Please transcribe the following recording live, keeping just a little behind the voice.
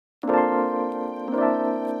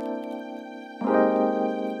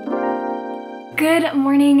Good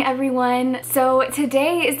morning, everyone. So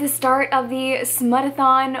today is the start of the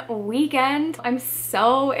smutathon weekend. I'm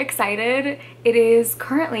so excited. It is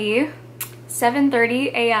currently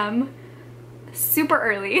 7:30 a.m. super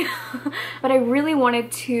early, but I really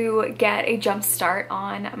wanted to get a jump start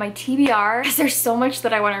on my TBR because there's so much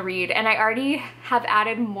that I want to read, and I already have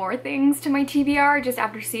added more things to my TBR just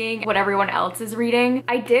after seeing what everyone else is reading.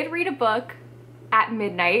 I did read a book at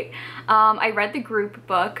midnight. I read the group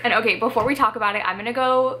book, and okay, before we talk about it, I'm gonna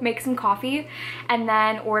go make some coffee and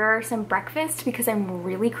then order some breakfast because I'm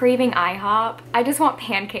really craving IHOP. I just want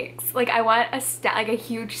pancakes. Like, I want a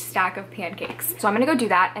huge stack of pancakes. So I'm gonna go do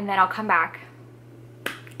that, and then I'll come back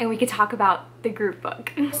and we could talk about the group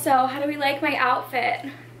book. So how do we like my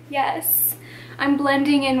outfit? Yes, I'm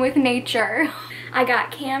blending in with nature. I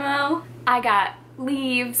got camo, I got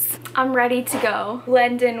leaves. I'm ready to go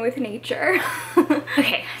blend in with nature.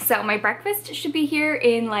 Okay, so my breakfast should be here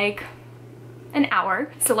in like an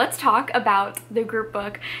hour. So let's talk about the group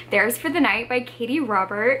book, Theirs for the Night by Katie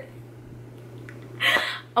Robert.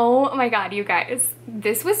 Oh my god, you guys,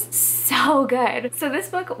 this was so good. So this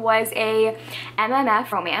book was a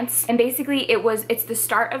MMF romance, and basically it's the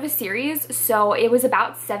start of a series. So it was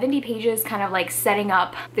about 70 pages kind of like setting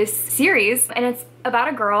up this series, and it's about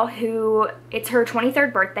a girl who, it's her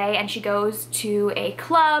 23rd birthday, and she goes to a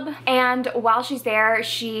club, and while she's there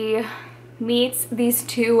she meets these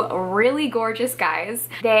two really gorgeous guys.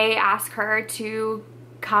 They ask her to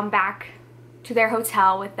come back to their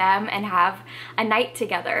hotel with them and have a night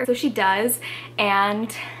together. So she does,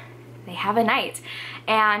 and they have a night,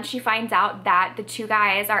 and she finds out that the two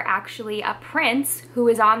guys are actually a prince who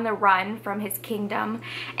is on the run from his kingdom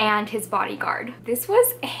and his bodyguard. This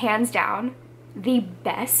was hands down the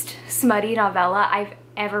best smutty novella I've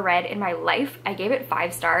ever read in my life. I gave it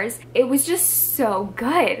 5 stars. It was just so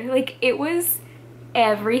good. Like, it was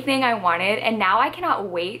everything I wanted, and now I cannot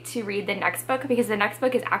wait to read the next book because the next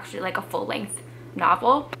book is actually like a full-length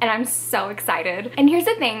novel, and I'm so excited. And here's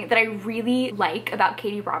the thing that I really like about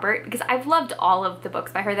Katie Robert, because I've loved all of the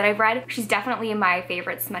books by her that I've read. She's definitely my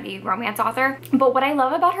favorite smutty romance author, but what I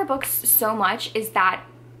love about her books so much is that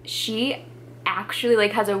she actually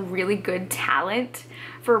like has a really good talent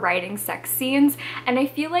for writing sex scenes, and I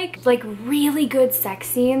feel like really good sex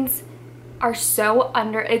scenes are so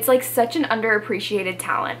it's like such an underappreciated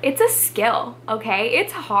talent. It's a skill, okay?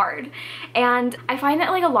 It's hard. And I find that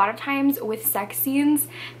like a lot of times with sex scenes,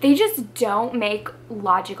 they just don't make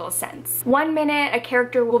logical sense. One minute a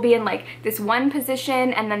character will be in like this one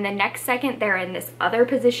position, and then the next second they're in this other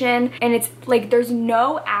position, and it's like there's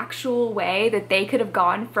no actual way that they could have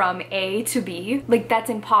gone from A to B. Like, that's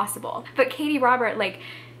impossible. But Katie Robert, like,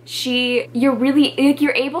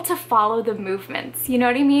 you're able to follow the movements, you know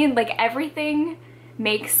what I mean? Like, everything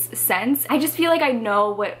makes sense. I just feel like I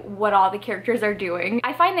know what all the characters are doing.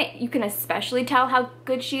 I find that you can especially tell how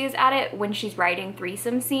good she is at it when she's writing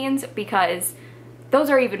threesome scenes, because those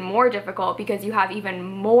are even more difficult because you have even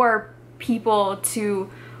more people to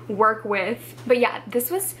work with. But yeah, this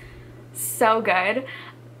was so good.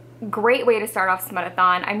 Great way to start off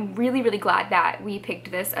Smutathon. I'm really glad that we picked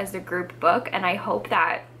this as the group book, and I hope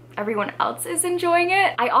that everyone else is enjoying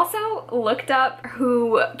it. I also looked up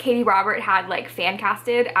who Katie Robert had like fan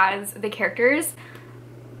casted as the characters.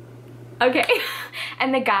 Okay,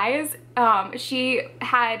 and the guys, she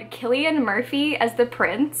had Cillian Murphy as the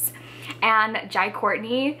prince and Jai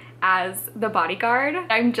Courtney as the bodyguard.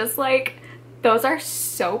 I'm just like, those are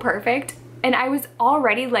so perfect, and I was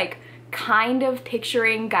already like kind of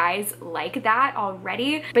picturing guys like that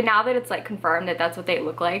already, but now that it's like confirmed that that's what they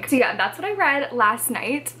look like. So yeah, that's what I read last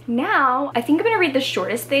night. Now I think I'm gonna read the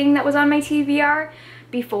shortest thing that was on my TBR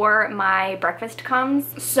before my breakfast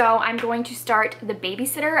comes. So I'm going to start The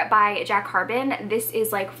Babysitter by Jack Harbin. This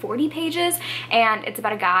is like 40 pages, and it's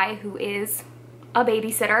about a guy who is a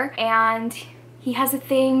babysitter, and he has a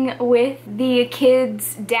thing with the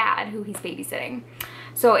kid's dad who he's babysitting.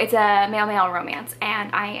 So it's a male-male romance,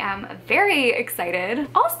 and I am very excited.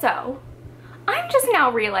 Also, I'm just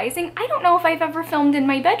now realizing I don't know if I've ever filmed in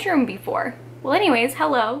my bedroom before. Well, anyways,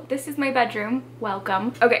 hello, this is my bedroom.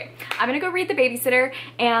 Welcome. Okay, I'm gonna go read The Babysitter,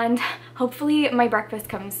 and hopefully my breakfast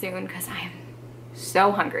comes soon because I am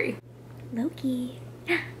so hungry. Loki,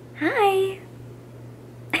 hi.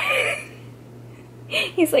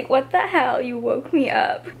 He's like, what the hell? You woke me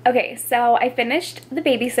up. Okay, so I finished The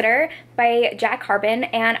Babysitter by Jack Harbin,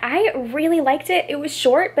 and I really liked it. It was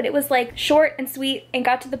short, but it was like short and sweet and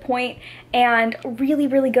got to the point and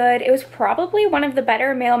really good. It was probably one of the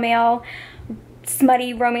better male-male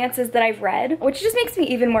smutty romances that I've read, which just makes me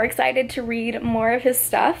even more excited to read more of his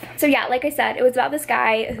stuff. So yeah, like I said, it was about this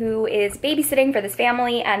guy who is babysitting for this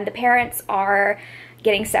family and the parents are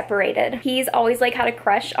getting separated. He's always like had a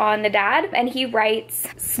crush on the dad and he writes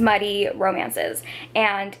smutty romances,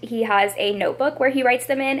 and he has a notebook where he writes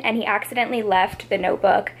them in, and he accidentally left the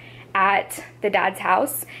notebook at the dad's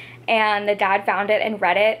house, and the dad found it and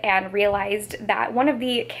read it and realized that one of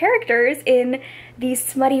the characters in the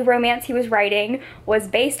smutty romance he was writing was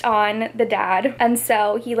based on the dad, and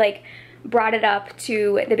so he like brought it up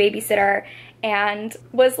to the babysitter and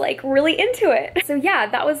was like really into it. So yeah,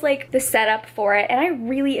 that was like the setup for it, and I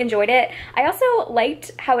really enjoyed it. I also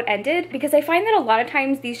liked how it ended because I find that a lot of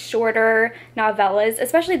times these shorter novellas,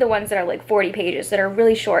 especially the ones that are like 40 pages that are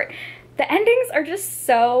really short, the endings are just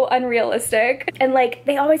so unrealistic, and like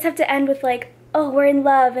they always have to end with like, oh, we're in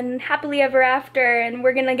love and happily ever after and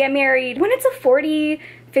we're gonna get married. When it's a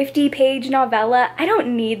 40-50 page novella, I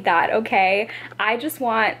don't need that, okay? I just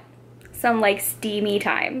want some like steamy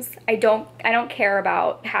times. I don't care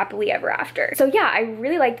about happily ever after. So yeah, I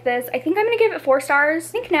really liked this. I think I'm gonna give it 4 stars.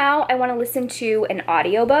 I think now I want to listen to an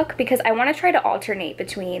audiobook because I want to try to alternate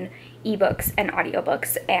between ebooks and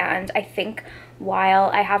audiobooks, and I think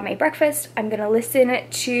while I have my breakfast, I'm gonna listen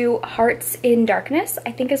to Hearts in Darkness,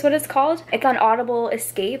 I think is what it's called. It's on Audible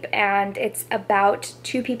Escape, and it's about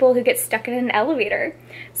 2 people who get stuck in an elevator.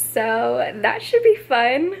 So that should be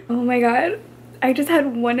fun. Oh my god. I just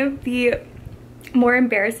had one of the more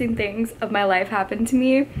embarrassing things of my life happen to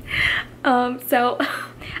me. So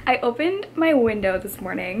I opened my window this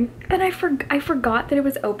morning and I forgot that it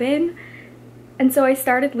was open. And so I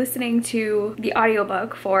started listening to the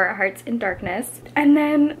audiobook for Hearts in Darkness. And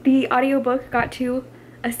then the audiobook got to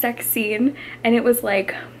a sex scene and it was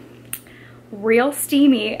like real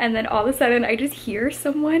steamy. And then all of a sudden I just hear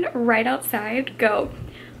someone right outside go,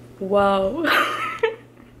 whoa.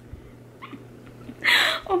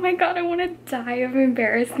 Oh my god, I want to die of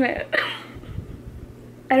embarrassment.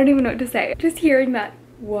 I don't even know what to say. Just hearing that,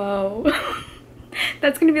 whoa.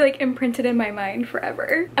 That's gonna be like imprinted in my mind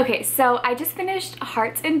forever. Okay, so I just finished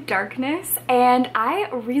Hearts in Darkness and I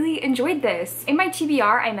really enjoyed this. In my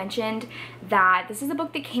TBR, I mentioned that this is a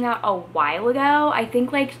book that came out a while ago, I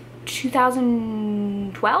think like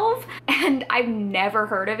 2012, and I've never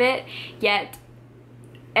heard of it, yet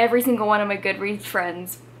every single one of my Goodreads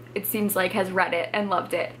friends, it seems like, has read it and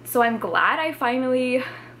loved it. So I'm glad I finally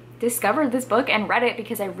discovered this book and read it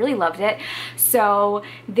because I really loved it. So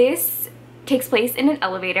this takes place in an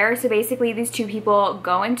elevator. So basically these 2 people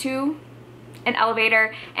go into an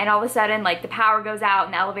elevator and all of a sudden like the power goes out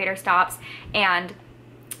and the elevator stops, and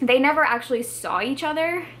they never actually saw each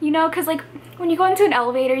other, you know, because like when you go into an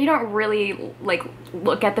elevator you don't really like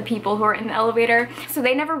look at the people who are in the elevator, so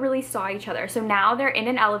they never really saw each other. So now they're in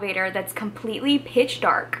an elevator that's completely pitch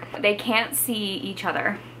dark. They can't see each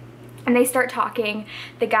other. And they start talking.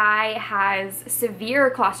 The guy has severe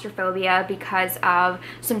claustrophobia because of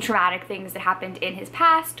some traumatic things that happened in his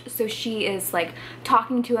past. So she is like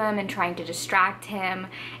talking to him and trying to distract him.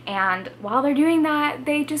 And while they're doing that,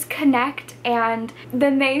 they just connect and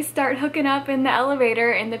then they start hooking up in the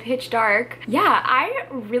elevator in the pitch dark. Yeah, I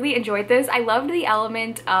really enjoyed this. I loved the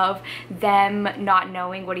element of them not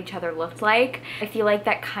knowing what each other looked like. I feel like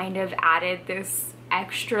that kind of added this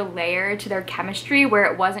extra layer to their chemistry where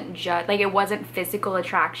it wasn't just like, it wasn't physical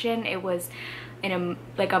attraction, it was an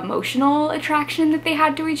like emotional attraction that they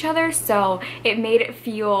had to each other, so it made it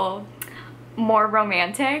feel more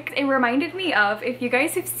romantic. It reminded me of, if you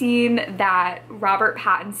guys have seen that Robert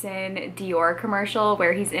Pattinson Dior commercial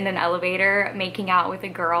where he's in an elevator making out with a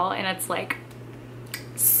girl and it's like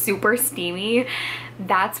super steamy,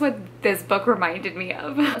 that's what this book reminded me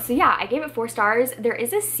of. So yeah, I gave it 4 stars. There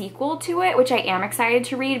is a sequel to it, which I am excited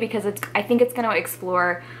to read because I think it's going to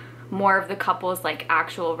explore more of the couple's like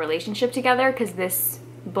actual relationship together, because this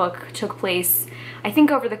book took place, I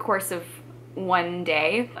think, over the course of one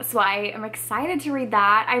day. So I am excited to read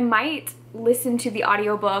that. I might listen to the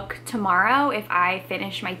audiobook tomorrow if I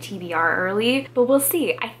finish my TBR early, but we'll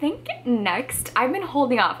see. I think next, I've been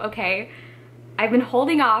holding off, okay? I've been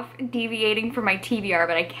holding off deviating from my TBR,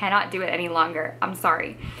 but I cannot do it any longer. I'm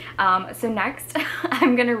sorry. So next,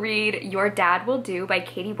 I'm gonna read Your Dad Will Do by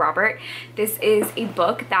Katie Robert. This is a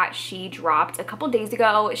book that she dropped a couple days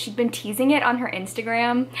ago. She'd been teasing it on her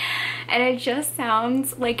Instagram, and it just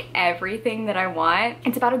sounds like everything that I want.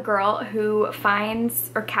 It's about a girl who finds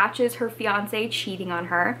or catches her fiance cheating on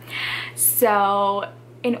her. So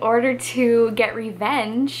in order to get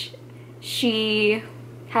revenge, she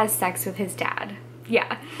has sex with his dad.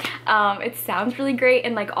 Yeah, it sounds really great,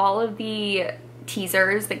 and like all of the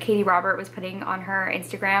teasers that Katie Robert was putting on her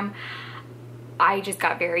Instagram I just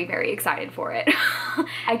got very, very excited for it.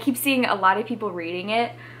 I keep seeing a lot of people reading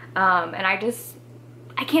it, and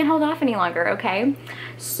I can't hold off any longer, okay?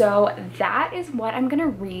 So that is what I'm gonna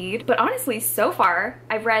read. But honestly, so far,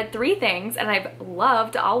 I've read 3 things and I've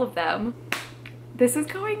loved all of them. This is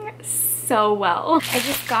going so well. I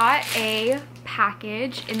just got a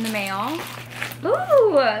package in the mail.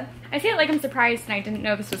 Ooh! I say it like I'm surprised and I didn't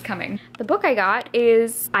know this was coming. The book I got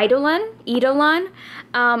is Eidolon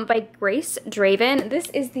by Grace Draven. This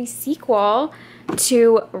is the sequel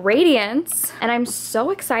to Radiance, and I'm so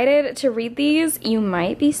excited to read these. You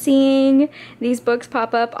might be seeing these books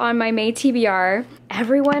pop up on my May TBR.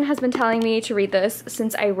 Everyone has been telling me to read this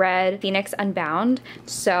since I read Phoenix Unbound,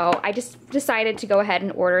 so I just decided to go ahead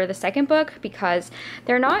and order the second book because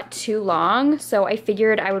they're not too long, so I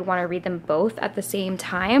figured I would want to read them both at the same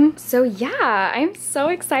time. So yeah, I'm so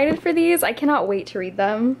excited for these. I cannot wait to read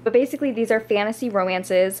them. But basically these are fantasy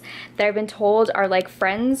romances that I've been told are like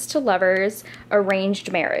friends to lovers,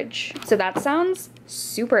 arranged marriage. So that sounds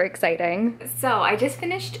super exciting. So I just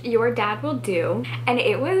finished Your Dad Will Do, and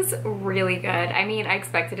it was really good. I mean, I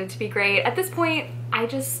expected it to be great. At this point, I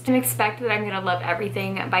just expect that I'm gonna love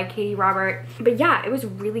everything by Katie Robert. But yeah, it was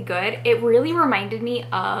really good. It really reminded me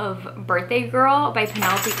of Birthday Girl by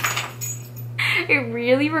Penelope. It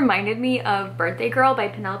really reminded me of Birthday Girl by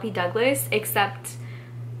Penelope Douglas, except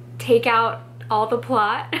take out all the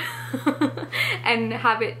plot and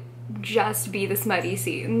have it just be the smutty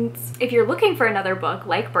scenes. If you're looking for another book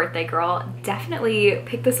like Birthday Girl, definitely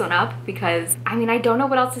pick this one up because, I mean, I don't know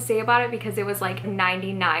what else to say about it because it was like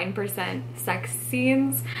 99% sex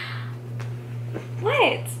scenes.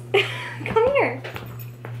 What? Come here.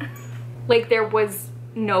 Like, there was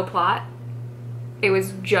no plot. It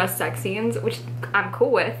was just sex scenes, which I'm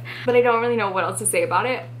cool with, but I don't really know what else to say about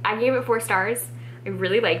it. I gave it 4 stars. I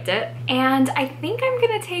really liked it. And I think I'm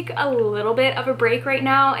gonna take a little bit of a break right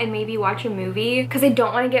now and maybe watch a movie because I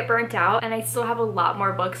don't want to get burnt out and I still have a lot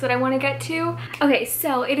more books that I want to get to. Okay,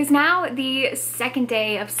 so it is now the second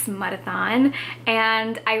day of smutathon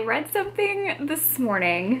and I read something this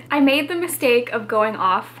morning. I made the mistake of going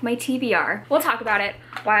off my TBR. We'll talk about it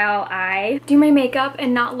while I do my makeup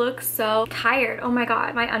and not look so tired. Oh my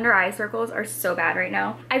god, my under eye circles are so bad right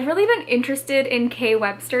now. I've really been interested in Kay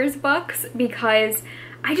Webster's books because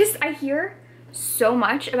I hear so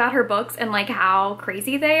much about her books and like how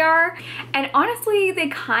crazy they are, and honestly they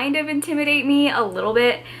kind of intimidate me a little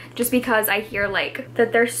bit just because I hear like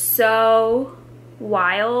that they're so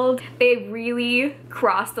wild. They really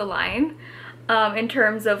cross the line in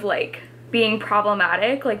terms of like being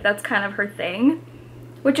problematic. Like that's kind of her thing,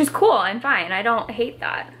 which is cool and fine. I don't hate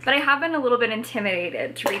that. But I have been a little bit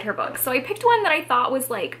intimidated to read her books. So I picked one that I thought was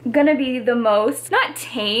like gonna be the most, not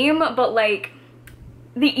tame, but like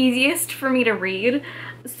the easiest for me to read.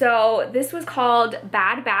 So this was called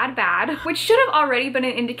Bad, Bad, Bad, which should have already been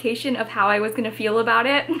an indication of how I was gonna feel about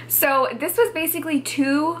it. So this was basically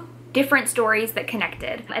 2 different stories that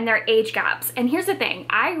connected and their age gaps. And here's the thing,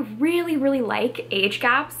 I really, really like age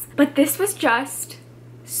gaps, but this was just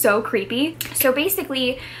so creepy. So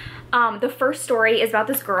basically, the first story is about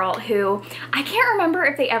this girl who, I can't remember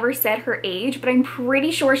if they ever said her age, but I'm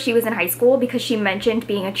pretty sure she was in high school because she mentioned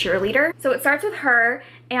being a cheerleader. So it starts with her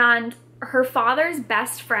and her father's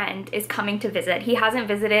best friend is coming to visit. He hasn't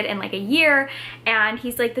visited in like a year and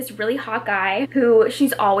he's like this really hot guy who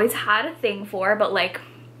she's always had a thing for, but like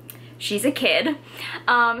she's a kid.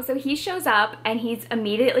 So he shows up and he's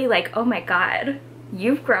immediately like, oh my god,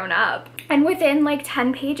 you've grown up. And within like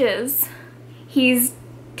 10 pages, he's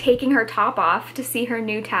taking her top off to see her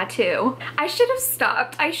new tattoo. I should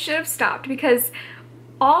have stopped because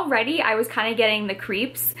already I was kind of getting the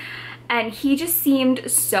creeps and he just seemed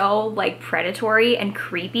so like predatory and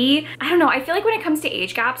creepy. I don't know, I feel like when it comes to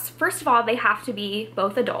age gaps, first of all, they have to be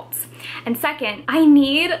both adults. And second, I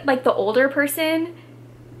need like the older person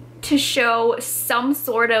to show some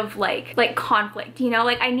sort of like conflict, you know?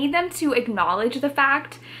 Like I need them to acknowledge the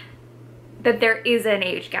fact that there is an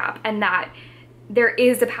age gap and that there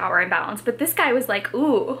is a power imbalance. But this guy was like,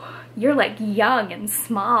 ooh, you're like young and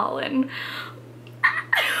small and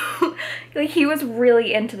like he was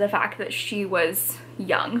really into the fact that she was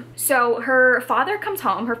young. So her father comes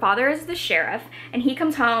home. Her father is the sheriff and he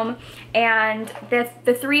comes home and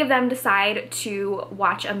the 3 of them decide to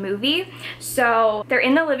watch a movie. So they're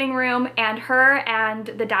in the living room and her and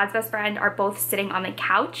the dad's best friend are both sitting on the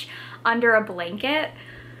couch under a blanket.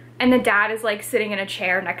 and the dad is like sitting in a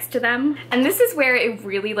chair next to them. And this is where it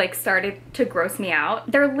really like started to gross me out.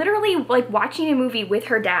 They're literally like watching a movie with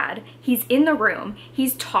her dad. He's in the room,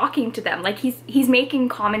 he's talking to them, like he's making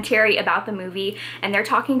commentary about the movie, and they're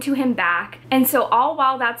talking to him back. And so all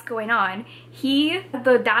while that's going on,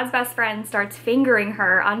 the dad's best friend, starts fingering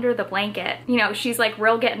her under the blanket. You know, she's like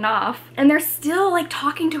real getting off, and they're still like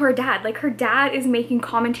talking to her dad. Like her dad is making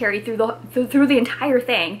commentary through the entire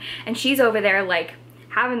thing, and she's over there like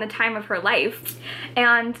having the time of her life.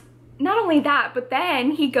 And not only that, but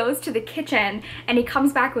then he goes to the kitchen and he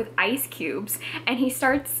comes back with ice cubes, and he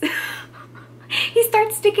starts he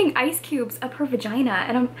starts sticking ice cubes up her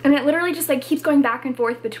vagina, and it literally just like keeps going back and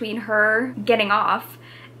forth between her getting off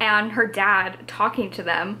and her dad talking to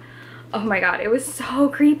them. Oh my god, it was so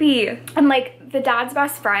creepy. And like the dad's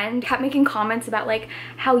best friend kept making comments about like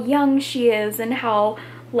how young she is and how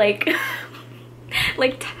like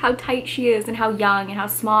like how tight she is and how young and how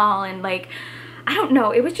small, and like I don't know,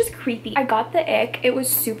 it was just creepy. I got the ick. It was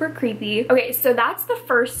super creepy. Okay, so that's the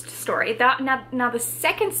first story. Now the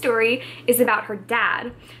second story is about her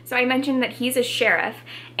dad. So I mentioned that he's a sheriff,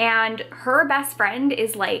 and her best friend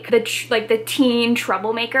is like the teen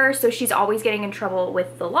troublemaker. So she's always getting in trouble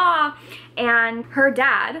with the law, and her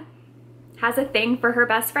dad has a thing for her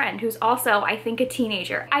best friend, who's also, I think, a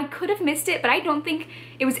teenager. I could have missed it, but I don't think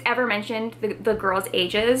it was ever mentioned, the girls'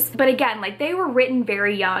 ages. But again, like they were written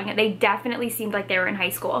very young. They definitely seemed like they were in high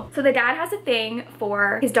school. So the dad has a thing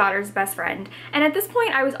for his daughter's best friend. And at this point,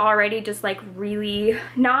 I was already just like really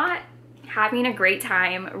not having a great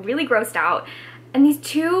time, really grossed out. And these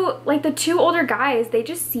two, like the two older guys, they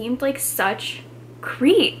just seemed like such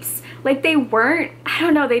creeps. Like they weren't, I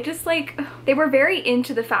don't know, they just like, they were very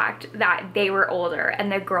into the fact that they were older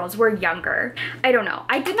and the girls were younger. I don't know,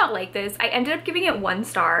 I did not like this. I ended up giving it 1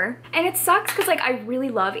 star, and it sucks because like I really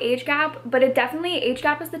love age gap, but age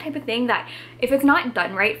gap is the type of thing that if it's not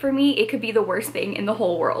done right for me, it could be the worst thing in the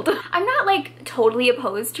whole world. I'm not like totally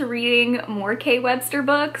opposed to reading more K. Webster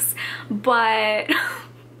books, but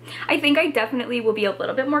I think I definitely will be a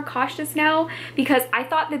little bit more cautious now, because I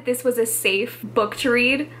thought that this was a safe book to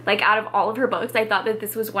read. Like out of all of her books, I thought that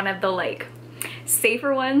this was one of the like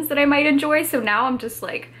safer ones that I might enjoy. So now I'm just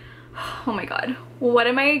like, oh my god, what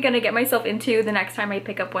am I gonna get myself into the next time I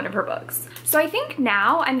pick up one of her books? So I think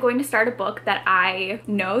now I'm going to start a book that I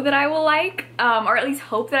know that I will like, or at least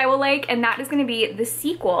hope that I will like, and that is gonna be the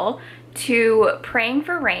sequel to Praying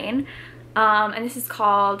for Rain. And this is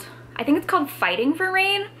called, I think it's called Fighting for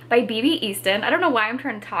Rain by B.B. Easton. I don't know why I'm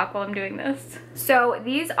trying to talk while I'm doing this. So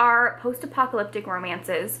these are post-apocalyptic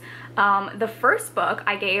romances. The first book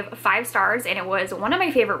I gave 5 stars, and it was one of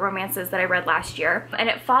my favorite romances that I read last year. And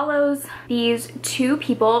it follows these 2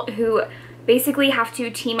 people who basically have to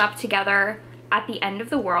team up together at the end of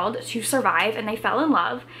the world to survive, and they fell in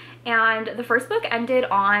love. And the first book ended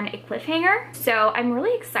on a cliffhanger, so I'm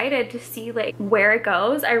really excited to see like where it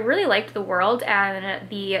goes. I really liked the world, and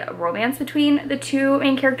the romance between the 2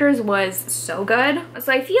 main characters was so good.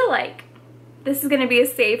 So I feel like this is gonna be a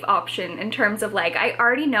safe option in terms of like, I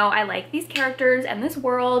already know I like these characters and this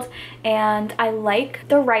world, and I like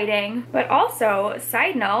the writing. But also,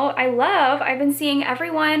 side note, I've been seeing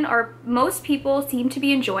everyone, or most people, seem to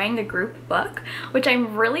be enjoying the group book, which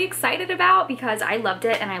I'm really excited about because I loved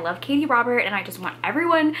it, and I love Katie Robert, and I just want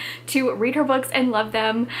everyone to read her books and love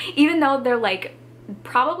them, even though they're like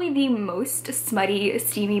probably the most smutty,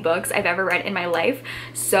 steamy books I've ever read in my life.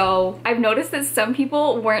 So I've noticed that some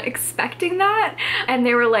people weren't expecting that, and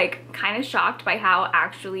they were like kind of shocked by how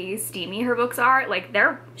actually steamy her books are. Like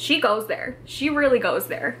she goes there. She really goes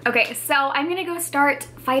there. Okay, so I'm gonna go start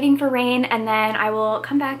Fighting for Rain, and then I will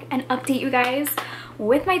come back and update you guys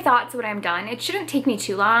with my thoughts when I'm done. It shouldn't take me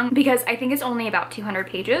too long because I think it's only about 200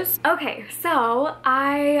 pages. Okay, so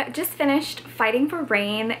I just finished Fighting for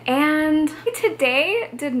Rain, and today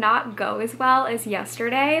did not go as well as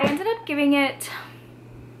yesterday. I ended up giving it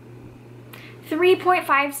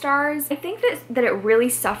 3.5 stars. I think that it really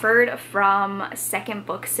suffered from second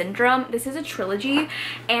book syndrome. This is a trilogy,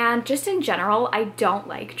 and just in general, I don't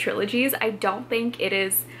like trilogies. I don't think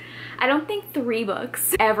 3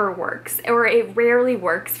 books ever works, or it rarely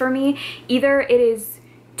works for me. Either it is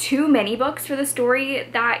too many books for the story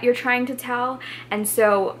that you're trying to tell, and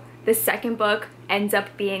so the second book ends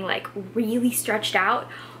up being like really stretched out,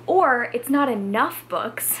 or it's not enough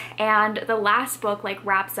books and the last book like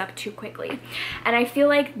wraps up too quickly. And I feel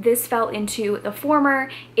like this fell into the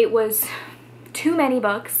former. It was too many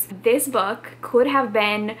books. This book could have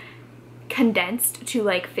been condensed to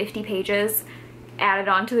like 50 pages, added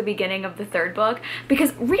on to the beginning of the third book,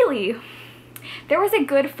 because really there was a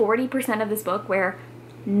good 40% of this book where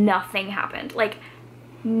nothing happened. Like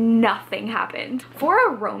nothing happened. For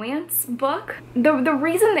a romance book, the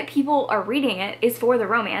reason that people are reading it is for the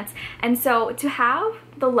romance, and so to have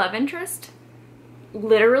the love interest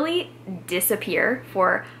literally disappear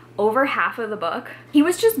for over half of the book, he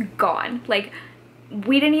was just gone. Like,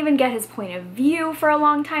 we didn't even get his point of view for a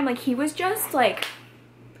long time. Like, he was just like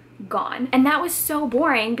gone, and that was so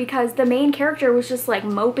boring because the main character was just like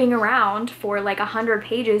moping around for like 100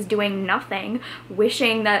 pages doing nothing,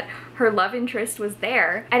 wishing that her love interest was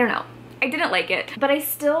there. I don't know, I didn't like it, but I'm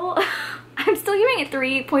still giving it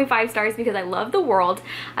 3.5 stars because I love the world,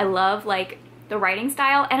 I love like the writing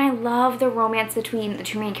style, and I love the romance between the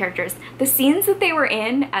two main characters. The scenes that they were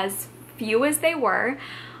in, as few as they were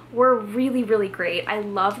really, really great. I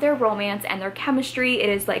love their romance and their chemistry. It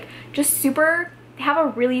is like just super, they have a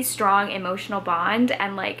really strong emotional bond,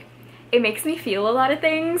 and like it makes me feel a lot of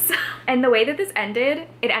things. And the way that this ended,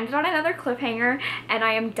 it ended on another cliffhanger, and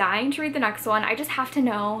I am dying to read the next one. I just have to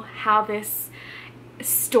know how this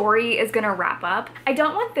story is gonna wrap up. I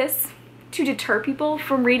don't want this to deter people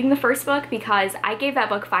from reading the first book because I gave that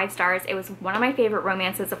book 5 stars. It was one of my favorite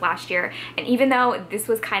romances of last year, and even though this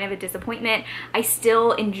was kind of a disappointment, I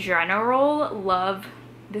still in general love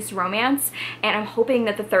this romance, and I'm hoping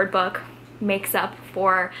that the third book makes up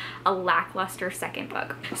for a lackluster second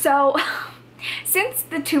book. So since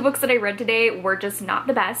the 2 books that I read today were just not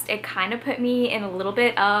the best, it kind of put me in a little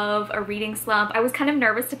bit of a reading slump. I was kind of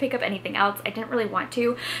nervous to pick up anything else. I didn't really want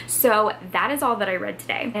to. So that is all that I read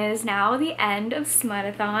today. It is now the end of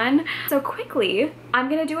Smutathon. So quickly, I'm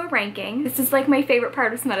gonna do a ranking. This is like my favorite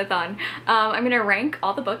part of Smutathon. I'm gonna rank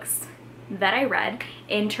all the books that I read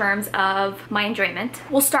in terms of my enjoyment.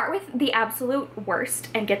 We'll start with the absolute worst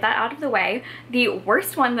and get that out of the way. The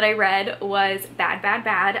worst one that I read was Bad Bad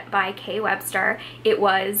Bad by Kay Webster. It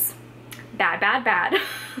was bad, bad, bad.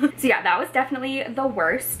 So yeah, that was definitely the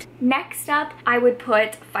worst. Next up, I would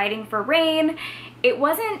put Fighting for Rain. It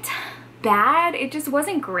wasn't bad, it just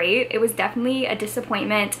wasn't great. It was definitely a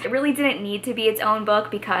disappointment. It really didn't need to be its own book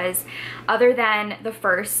because other than the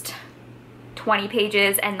first 20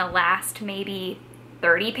 pages and the last maybe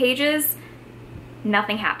 30 pages,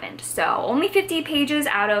 nothing happened. So only 50 pages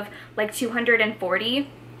out of like 240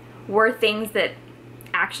 were things that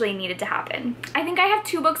actually needed to happen. I think I have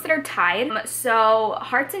 2 books that are tied. So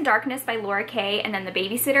Hearts in Darkness by Laura Kay and then The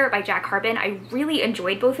Babysitter by Jack Harbin. I really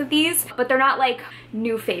enjoyed both of these, but they're not like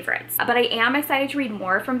new favorites. But I am excited to read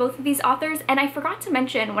more from both of these authors. And I forgot to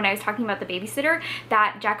mention when I was talking about The Babysitter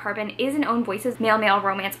that Jack Harbin is an Own Voices male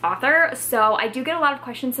romance author. So I do get a lot of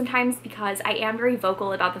questions sometimes because I am very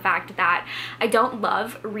vocal about the fact that I don't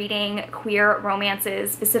love reading queer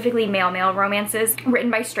romances, specifically male romances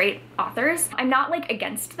written by straight authors. I'm not like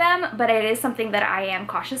against them, but it is something that I am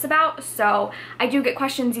cautious about. So I do get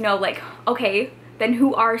questions, you know, like, okay, then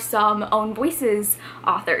who are some Own Voices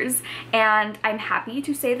authors? And I'm happy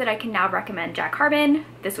to say that I can now recommend Jack Harbin.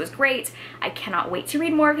 This was great. I cannot wait to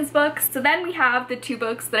read more of his books. So then we have the 2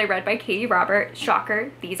 books that I read by Katie Robert.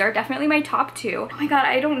 Shocker, these are definitely my top 2. Oh my god,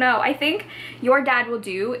 I don't know. I think Your Dad Will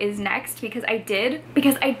Do is next because I did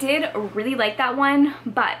really like that one,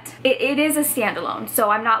 but it is a standalone.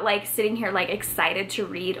 So I'm not like sitting here like excited to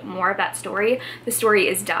read more of that story. The story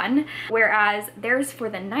is done. Whereas Theirs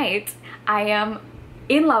for the Night, I am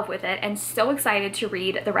in love with it and so excited to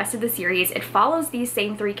read the rest of the series. It follows these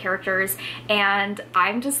same 3 characters and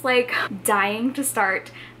I'm just like dying to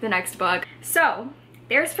start the next book. So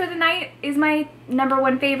Theirs for the Night is my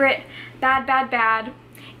 #1 favorite. Bad Bad Bad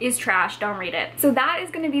is trash, don't read it. So that is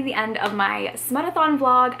going to be the end of my Smutathon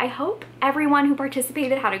vlog. I hope everyone who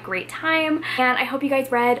participated had a great time, and I hope you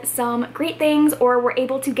guys read some great things or were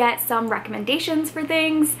able to get some recommendations for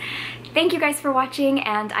things. Thank you guys for watching,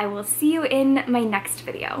 and I will see you in my next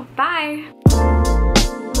video. Bye!